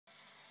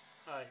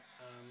Hi,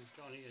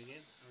 John here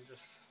again. I'm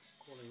just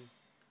calling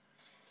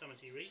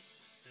Tamati Reid,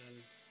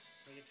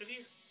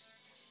 Rangitukia.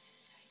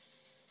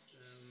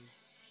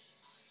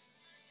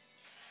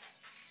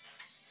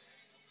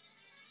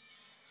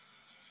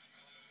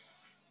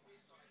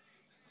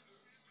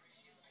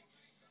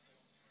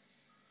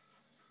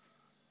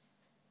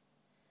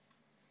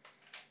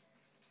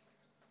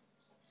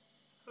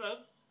 Hello,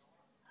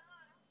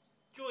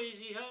 Joy, is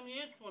he home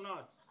yet or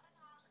not?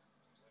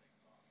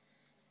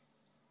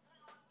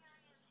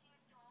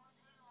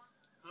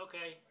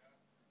 Okay.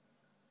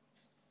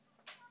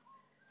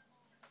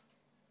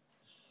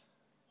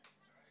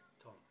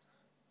 Tom.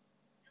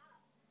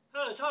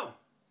 Hello, Tom.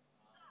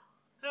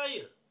 How are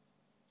you?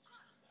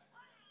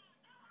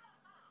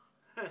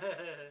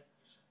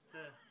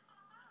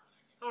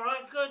 All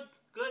right, good,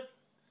 good.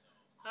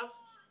 Up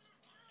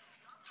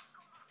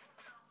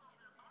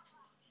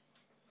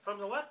from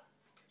the what?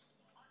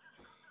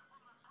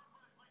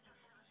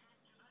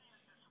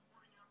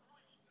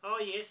 Oh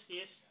yes,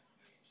 yes.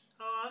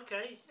 Oh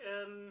okay.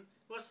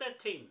 What's that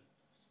team?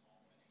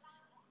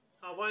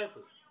 Oh,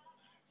 Waipu.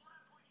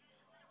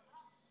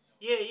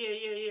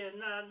 Yeah.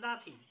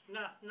 Nati.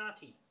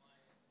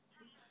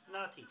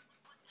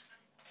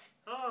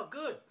 Oh,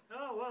 good.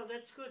 Oh well,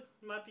 that's good.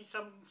 Might be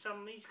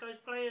some East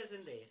Coast players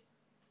in there.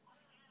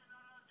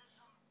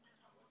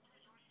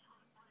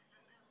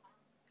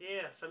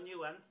 Yeah, some new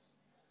one.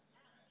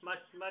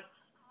 Might.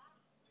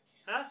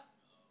 Huh?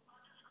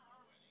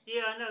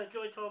 Yeah, I know.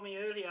 Joy told me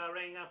earlier. I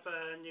rang up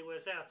and he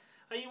was out.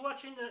 Are you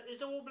watching the? Is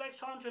the All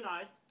Blacks on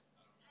tonight?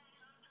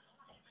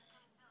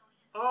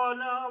 Oh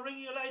no, I'll ring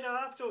you later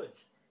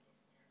afterwards.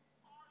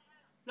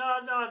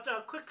 No.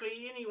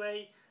 Quickly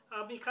anyway.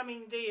 I'll be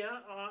coming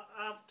there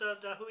after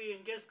the Hui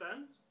and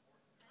Gisborne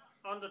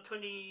on the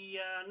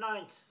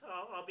 29th.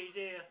 I'll be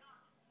there.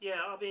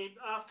 Yeah, I'll be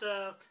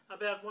after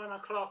about 1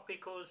 o'clock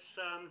because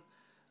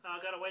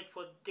I've got to wait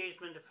for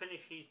Desmond to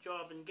finish his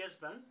job in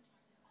Gisborne.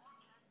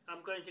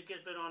 I'm going to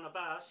Gisborne on a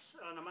bus,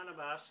 on a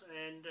minibus,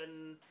 and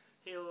then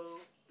he'll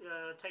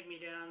take me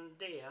down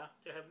there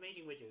to have a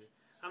meeting with you.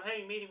 I'm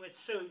having a meeting with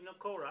Sue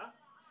Nikora.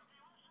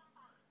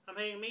 I'm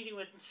having a meeting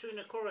with Sue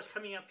Nikora's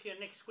coming up here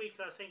next week,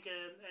 I think,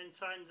 and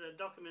sign the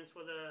documents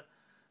for the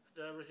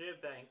Reserve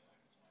Bank.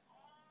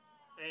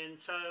 And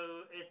so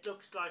it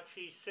looks like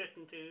she's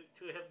certain to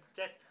have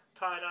that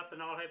tied up,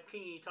 and I'll have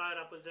Kingi tied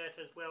up with that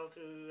as well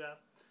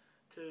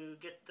to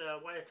get the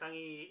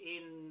WAITANGI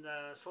in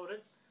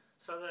sorted,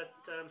 so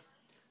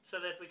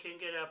that we can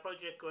get our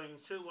project going.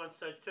 Sue wants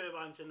those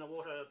turbines in the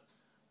water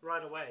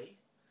right away.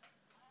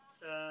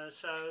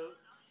 So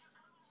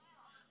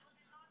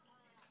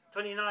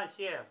 29th,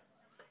 yeah.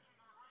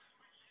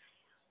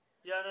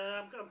 Yeah,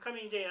 no, I'm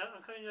coming there.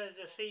 I'm coming there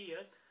to see you,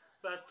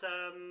 but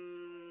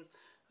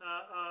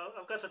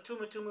I've got the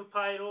TumuTumu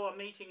Paeroa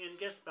meeting in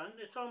Gisborne.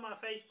 It's on my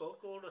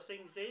Facebook, all the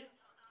things there.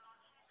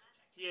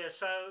 Yeah,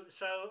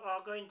 so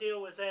I'll go and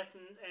deal with that,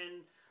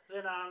 and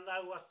then I'll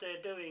know what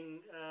they're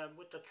doing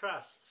with the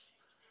trusts,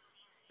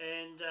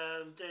 and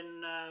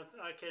then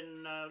I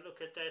can look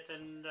at that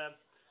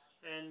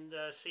and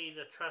see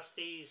the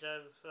trustees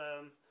of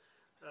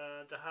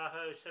the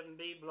Haho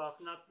 7B block.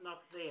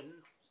 Not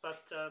then,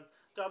 but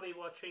they'll be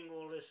watching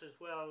all this as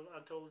well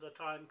until the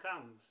time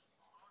comes.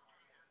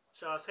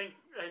 So I think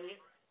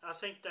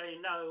they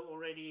know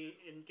already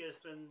in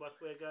Gisborne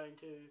what we're going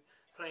to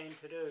plan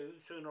to do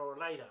sooner or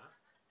later.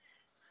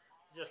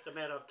 Just a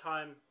matter of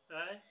time,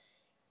 eh?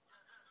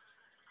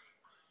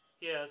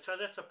 Yeah, so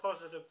that's a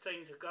positive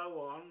thing to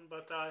go on.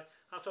 But I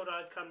thought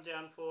I'd come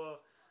down for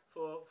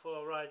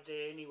a ride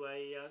there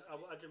anyway.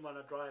 I didn't want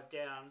to drive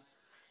down,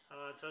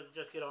 so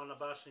just get on the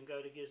bus and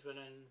go to Gisborne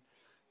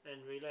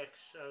and relax.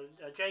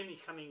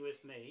 Jamie's coming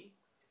with me.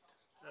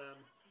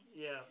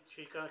 Yeah,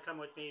 she's going to come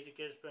with me to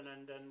Gisborne,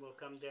 and then we'll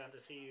come down to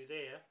see you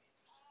there.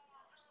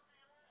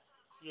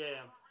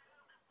 Yeah.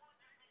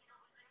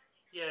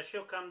 Yeah,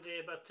 she'll come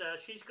there, but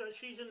she's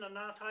in the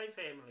Ngātai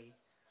family,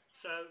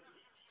 so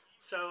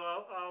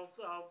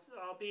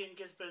I'll be in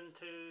Gisborne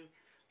to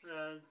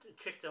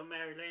check the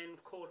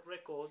Maryland court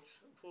records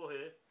for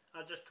her.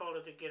 I just told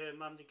her to get her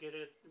mum to get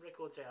her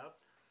records out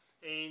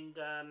and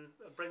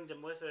bring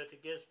them with her to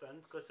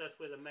Gisborne, because that's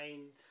where the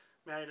main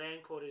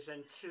Maryland court is,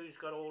 and Sue's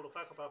got all the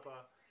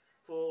whakapapa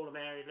for all the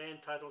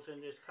Maryland titles in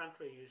this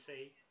country, you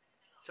see.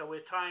 So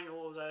we're tying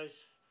all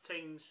those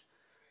things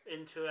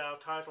into our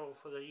title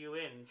for the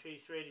UN.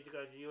 She's ready to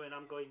go to the UN.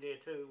 I'm going there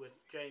too with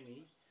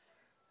Jamie,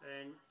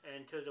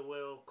 and to the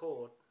World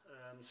Court.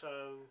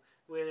 So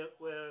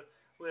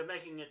we're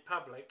making it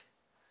public,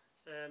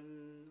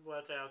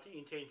 what our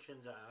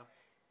intentions are.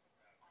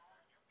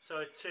 So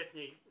it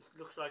certainly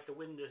looks like the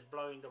wind is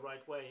blowing the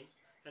right way,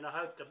 and I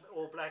hope the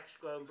All Blacks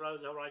go and blow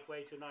the right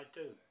way tonight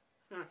too.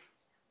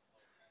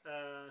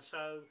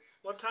 So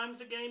what time's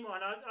the game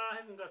on? I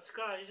haven't got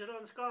Sky. Is it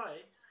on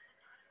Sky?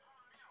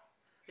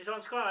 It's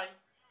on Sky.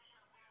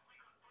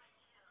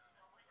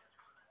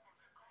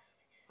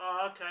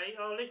 Oh, okay.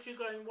 I'll let you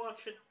go and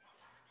watch it.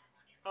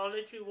 I'll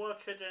let you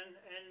watch it,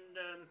 and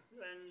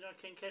I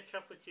can catch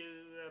up with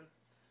you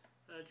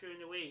during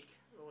the week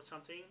or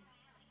something.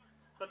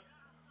 But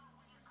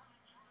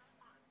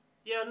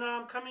yeah, no,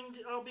 I'm coming.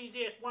 I'll be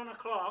there at 1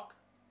 o'clock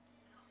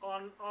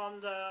on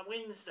the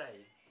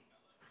Wednesday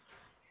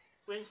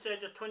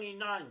the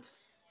 29th.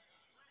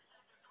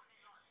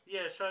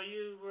 Yeah, so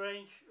you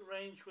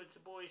arrange with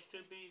the boys to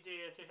be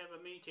there to have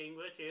a meeting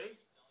with you,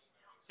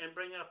 and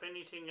bring up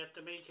anything at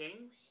the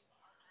meeting,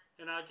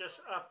 and I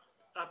just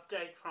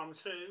update from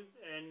Sue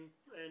and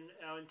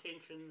our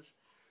intentions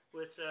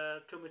with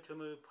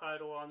TumuTumu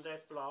Paeroa on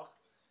that block,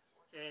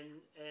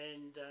 and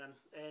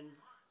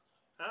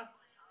huh?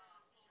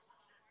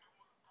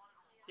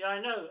 Yeah, I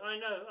know.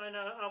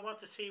 I want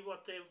to see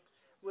what their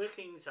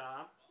workings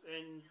are,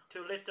 and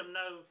to let them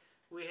know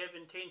we have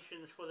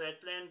intentions for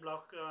that land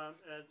block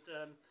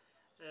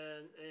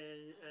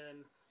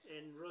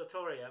in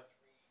Ruatoria.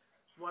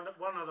 One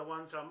of the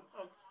ones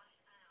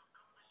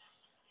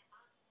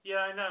yeah,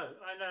 I know.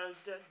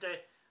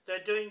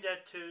 They're doing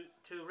that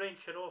to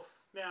wrench it off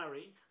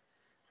Maori,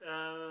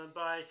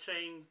 by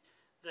saying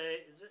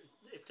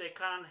if they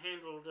can't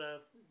handle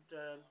the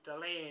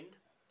land,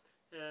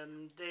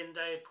 then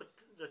they put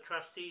the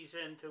trustees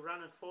in to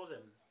run it for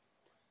them,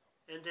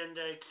 and then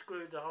they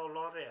screwed the whole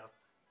lot out.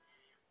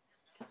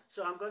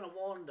 So I'm going to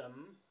warn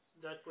them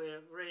that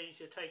we're ready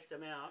to take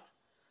them out,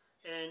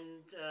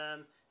 and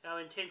our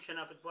intention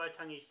up at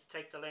WAITANGI is to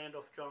take the land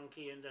off John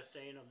Key, and that's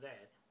the end of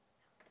that.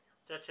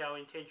 That's our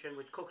intention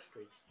with Cook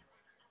Street.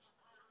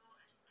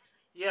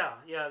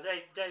 Yeah,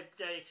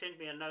 they sent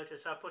me a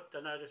notice. I put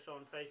the notice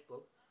on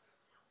Facebook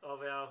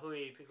of our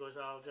hui, because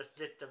I'll just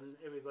let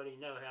everybody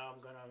know how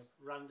I'm going to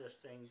run this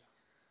thing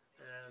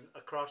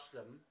across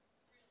them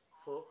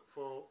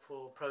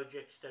for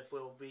projects that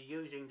will be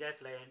using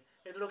that land.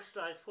 It looks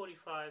like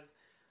 45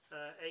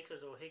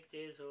 acres or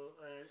hectares,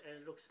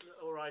 and it looks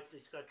all right.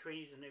 It's got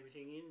trees and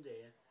everything in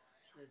there,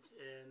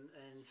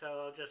 and so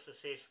I'll just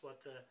assess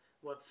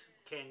what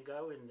can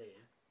go in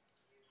there,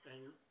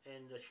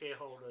 and the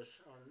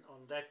shareholders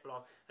on that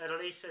block. At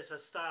least as a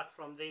start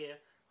from there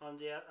on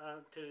the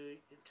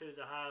to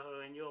the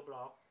Haho and your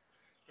block,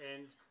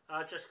 and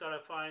I just got to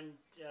find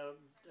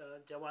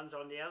the ones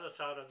on the other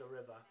side of the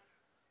river.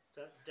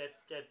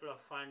 That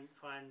block, find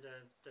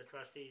the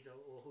trustees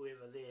or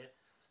whoever there,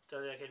 so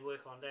they can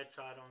work on that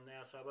side, on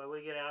our side. But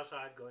we get our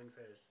side going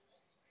first.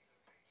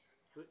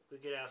 We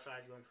get our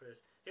side going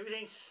first.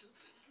 Everything's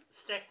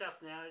stacked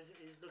up now.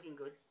 It's looking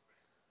good.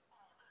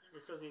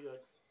 It's looking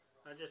good.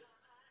 I just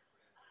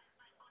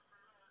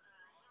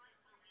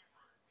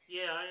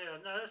yeah,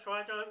 no, that's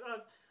right.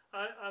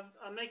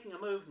 I'm making a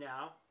move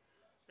now,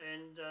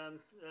 and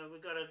we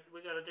got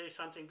to do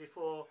something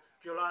before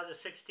July the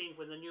 16th,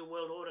 when the new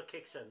world order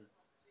kicks in.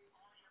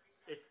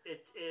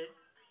 It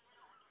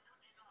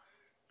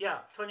yeah,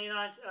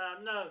 29th.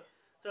 No,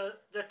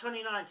 the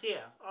 29th.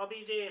 Yeah, I'll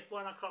be there at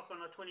 1 o'clock on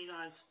the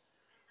 29th.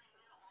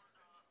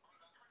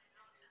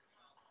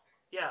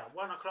 Yeah,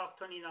 1 o'clock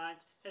 29th,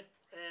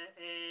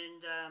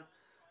 and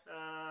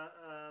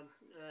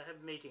have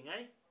a meeting,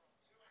 eh?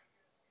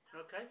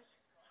 Okay.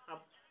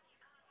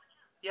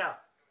 Yeah,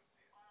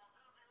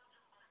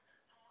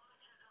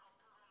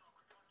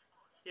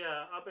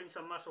 yeah. I'll bring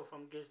some muscle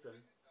from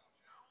Gisborne.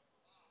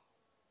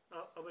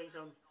 I'll bring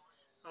some.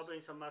 I'll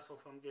bring some muscle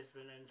from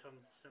Gisborne, and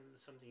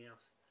something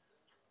else.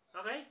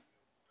 Okay.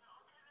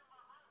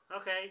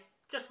 Okay.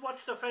 Just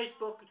watch the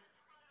Facebook.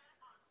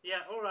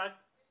 Yeah. All right.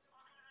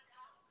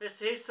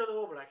 Here's to the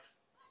All Blacks.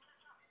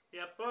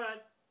 Yep. All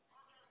right.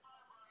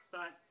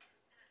 Bye.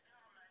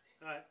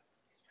 All right.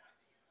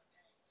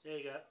 There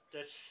you go.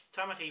 That's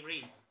Tamati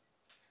Reid.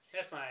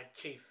 That's my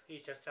chief.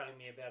 He's just telling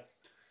me about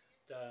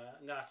the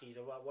Ngati,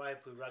 the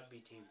Waipu rugby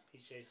team. He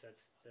says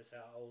that's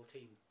our old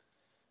team.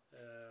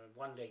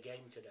 One-day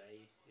game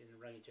today in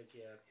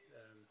Rangitukia,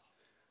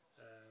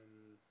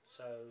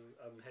 so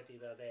I'm happy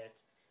about that.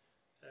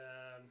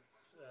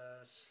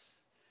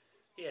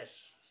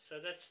 Yes, so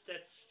that's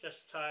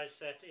just ties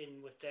that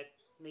in with that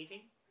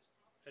meeting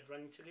at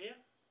Rangitukia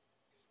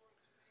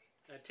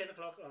at 10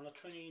 o'clock on the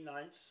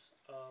 29th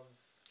of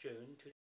June